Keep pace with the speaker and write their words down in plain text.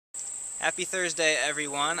Happy Thursday,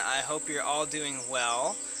 everyone. I hope you're all doing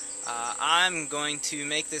well. I'm going to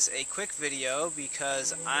make this a quick video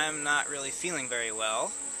because I'm not really feeling very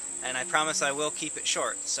well, and I promise I will keep it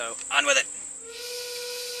short, so on with it!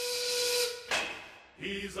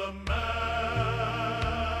 He's a man,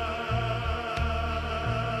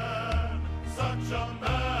 such a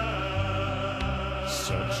man,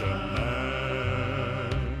 such a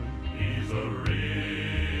man. He's a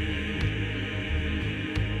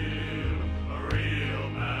real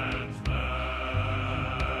man's man.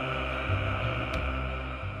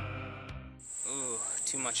 Ooh,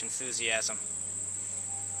 too much enthusiasm.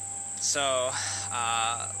 So,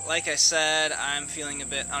 like I said, I'm feeling a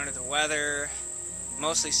bit under the weather.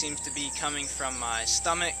 Mostly seems to be coming from my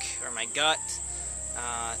stomach or my gut.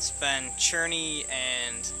 It's been churny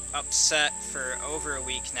and upset for over a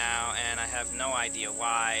week now, and I have no idea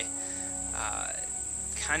why.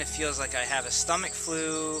 Kind of feels like I have a stomach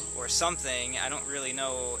flu or something. I don't really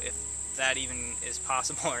know if that even is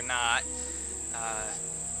possible or not.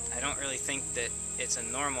 I don't really think that it's a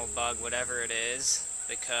normal bug, whatever it is,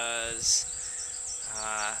 because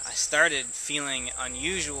I started feeling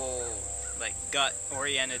unusual, like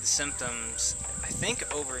gut-oriented symptoms, I think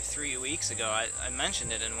over 3 weeks ago. I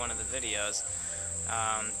mentioned it in one of the videos,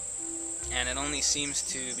 and it only seems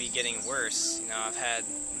to be getting worse. You know, I've had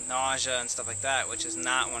nausea and stuff like that, which is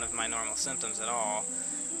not one of my normal symptoms at all,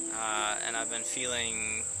 and I've been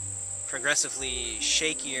feeling progressively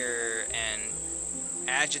shakier and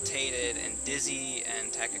agitated and dizzy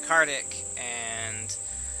and tachycardic, and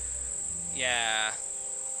yeah.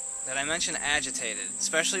 Did I mention agitated?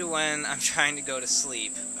 Especially when I'm trying to go to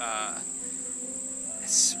sleep.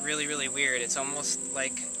 It's really, really weird. It's almost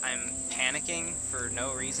like I'm panicking for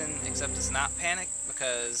no reason, except it's not panic,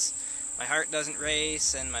 because my heart doesn't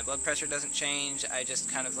race and my blood pressure doesn't change. I just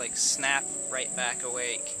kind of like snap right back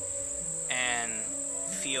awake and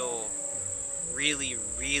feel really,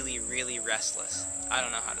 really, really restless. I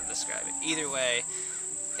don't know how to describe it. Either way,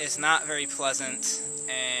 it's not very pleasant,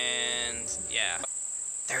 and yeah.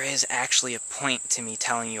 There is actually a point to me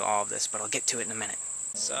telling you all of this, but I'll get to it in a minute.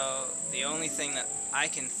 So, the only thing that I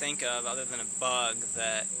can think of other than a bug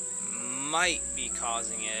that might be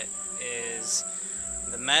causing it is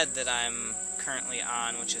the med that I'm currently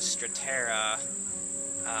on, which is Strattera.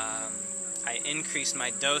 I increased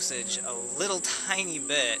my dosage a little tiny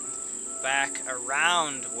bit back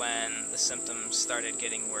around when the symptoms started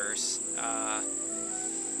getting worse.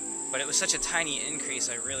 But it was such a tiny increase,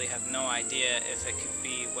 I really have no idea if it could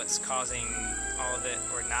be what's causing all of it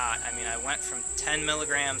or not. I mean, I went from 10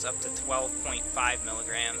 milligrams up to 12.5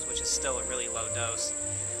 milligrams, which is still a really low dose.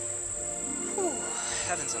 Whew,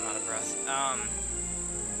 heavens, I'm out of breath.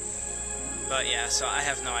 But yeah, so I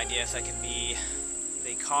have no idea if that could be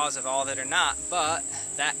the cause of all of it or not, but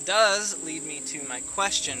that does lead me to my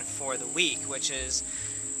question for the week, which is,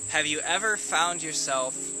 have you ever found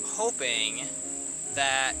yourself hoping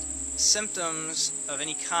that symptoms of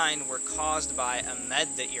any kind were caused by a med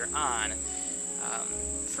that you're on?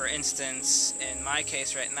 For instance, in my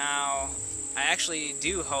case right now, I actually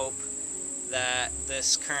do hope that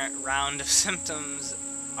this current round of symptoms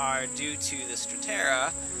are due to the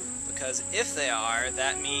Strattera, because if they are,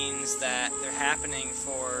 that means that they're happening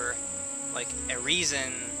for like a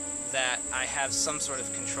reason that I have some sort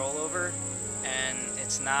of control over, and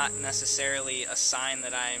it's not necessarily a sign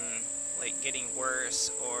that I'm like getting worse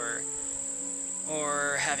or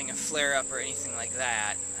having a flare-up or anything like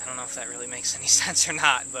that. I don't know if that really makes any sense or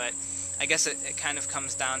not, but I guess it kind of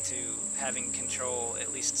comes down to having control,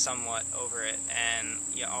 at least somewhat, over it, and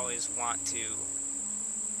you always want to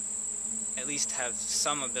at least have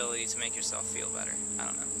some ability to make yourself feel better. I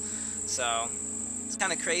don't know. So it's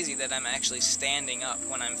kind of crazy that I'm actually standing up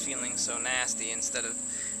when I'm feeling so nasty instead of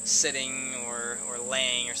sitting or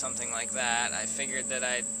laying or something like that. I figured that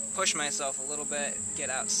I'd push myself a little bit, get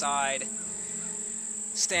outside,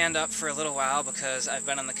 stand up for a little while, because I've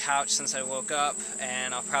been on the couch since I woke up,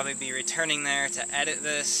 and I'll probably be returning there to edit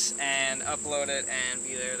this and upload it and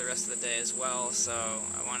be there the rest of the day as well, so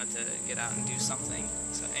I wanted to get out and do something.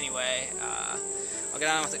 So anyway, I'll get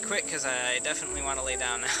on with it quick because I definitely want to lay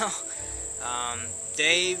down now.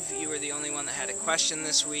 Dave, you were the only one that had a question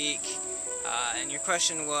this week, and your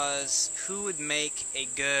question was, who would make a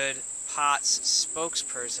good POTS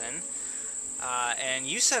spokesperson? And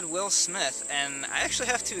you said Will Smith, and I actually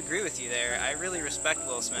have to agree with you there. I really respect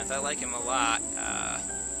Will Smith. I like him a lot.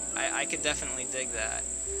 I could definitely dig that.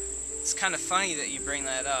 It's kind of funny that you bring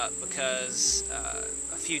that up, because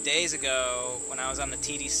a few days ago, when I was on the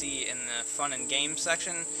TDC in the fun and game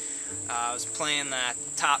section, I was playing that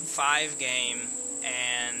top 5 game,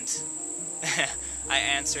 and I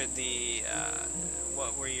answered the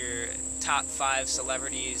what were your top 5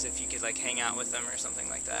 celebrities if you could like hang out with them or something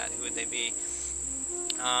like that. Who would they be?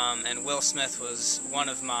 And Will Smith was one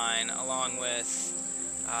of mine, along with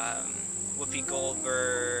Whoopi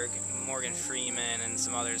Goldberg, Morgan Freeman, and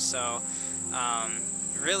some others. So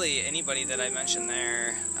really anybody that I mentioned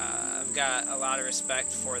there, I've got a lot of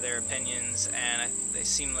respect for their opinions, and they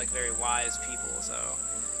seem like very wise people. So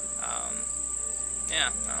yeah,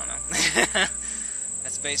 I don't know.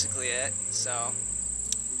 That's basically it. So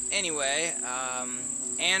anyway,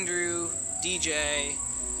 Andrew, DJ,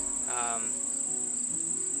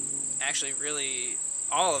 actually really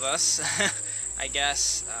all of us, I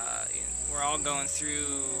guess, we're all going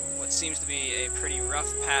through what seems to be a pretty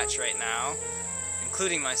rough patch right now,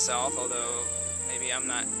 including myself, although maybe I'm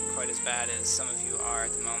not quite as bad as some of you are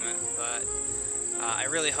at the moment. But I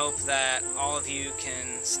really hope that all of you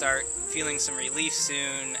can start feeling some relief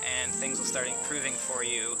soon and things will start improving for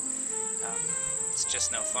you. It's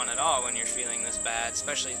just no fun at all when you're feeling this bad,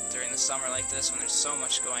 especially during the summer like this when there's so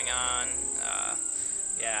much going on.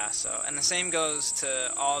 Yeah, so, and the same goes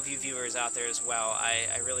to all of you viewers out there as well.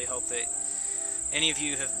 I really hope that any of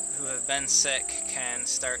you who have been sick can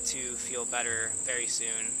start to feel better very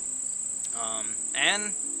soon.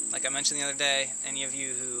 And, like I mentioned the other day, any of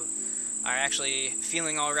you who are actually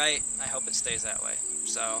feeling alright, I hope it stays that way.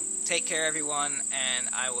 So, take care everyone, and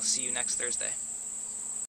I will see you next Thursday.